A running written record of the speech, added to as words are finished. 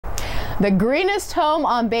The greenest home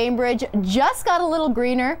on Bainbridge just got a little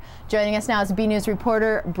greener. Joining us now is B News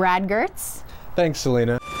reporter Brad Gertz. Thanks,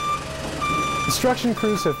 Selena. Construction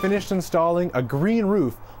crews have finished installing a green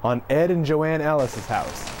roof on Ed and Joanne Ellis's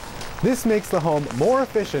house. This makes the home more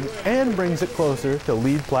efficient and brings it closer to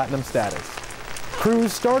LEED Platinum status.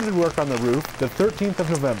 Crews started work on the roof the 13th of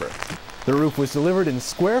November. The roof was delivered in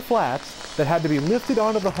square flats that had to be lifted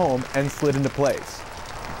onto the home and slid into place.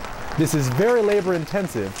 This is very labor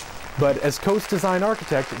intensive, but as Coast Design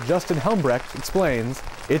architect Justin Helmbrecht explains,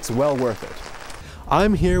 it's well worth it.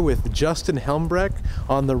 I'm here with Justin Helmbrecht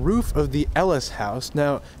on the roof of the Ellis house.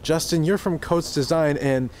 Now, Justin, you're from Coast Design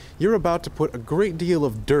and you're about to put a great deal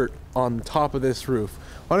of dirt on top of this roof.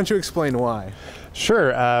 Why don't you explain why?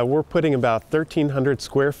 Sure. We're putting about 1,300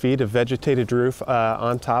 square feet of vegetated roof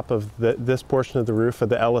on top of this portion of the roof of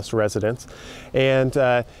the Ellis Residence. And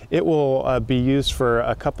it will be used for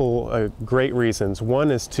a couple great reasons. One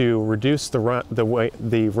is to reduce the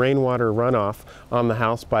rainwater runoff on the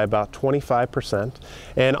house by about 25%,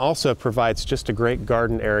 and also provides just a great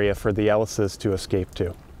garden area for the Ellises to escape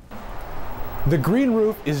to. The green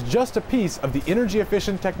roof is just a piece of the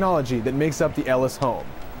energy-efficient technology that makes up the Ellis home.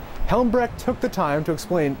 Helmbrecht took the time to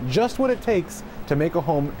explain just what it takes to make a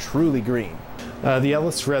home truly green. The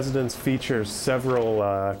Ellis Residence features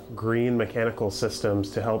several green mechanical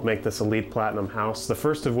systems to help make this a LEED Platinum house. The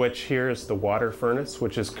first of which here is the water furnace,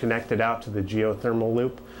 which is connected out to the geothermal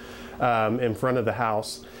loop in front of the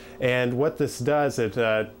house. And what this does, it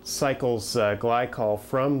cycles glycol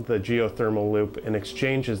from the geothermal loop and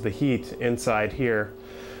exchanges the heat inside here.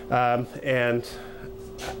 And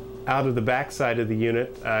out of the back side of the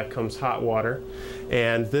unit comes hot water.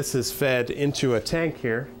 And this is fed into a tank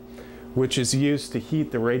here, which is used to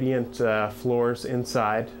heat the radiant floors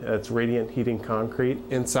inside. It's radiant heating concrete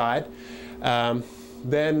inside.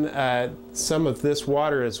 Then some of this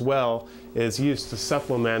water as well is used to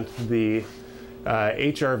supplement the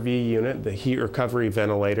HRV unit, the heat recovery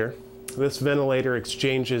ventilator. This ventilator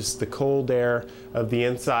exchanges the cold air of the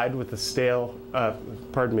inside with the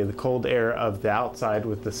the cold air of the outside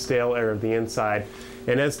with the stale air of the inside.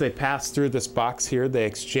 And as they pass through this box here, they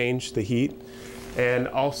exchange the heat. And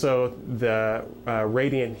also the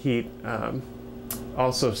radiant heat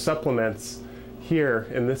also supplements here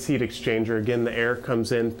in this heat exchanger. Again, the air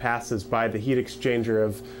comes in, passes by the heat exchanger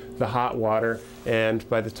of the hot water, and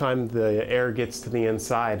by the time the air gets to the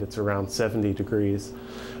inside, it's around 70 degrees.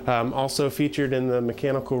 Also featured in the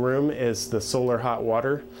mechanical room is the solar hot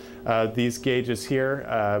water. These gauges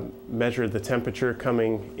here measure the temperature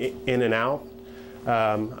coming in and out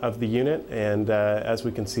of the unit, and as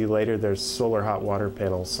we can see later, there's solar hot water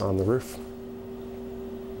panels on the roof.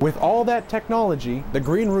 With all that technology, the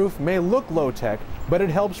green roof may look low-tech, but it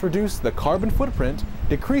helps reduce the carbon footprint,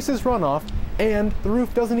 decreases runoff, and the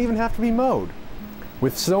roof doesn't even have to be mowed.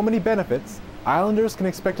 With so many benefits, Islanders can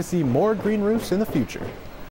expect to see more green roofs in the future.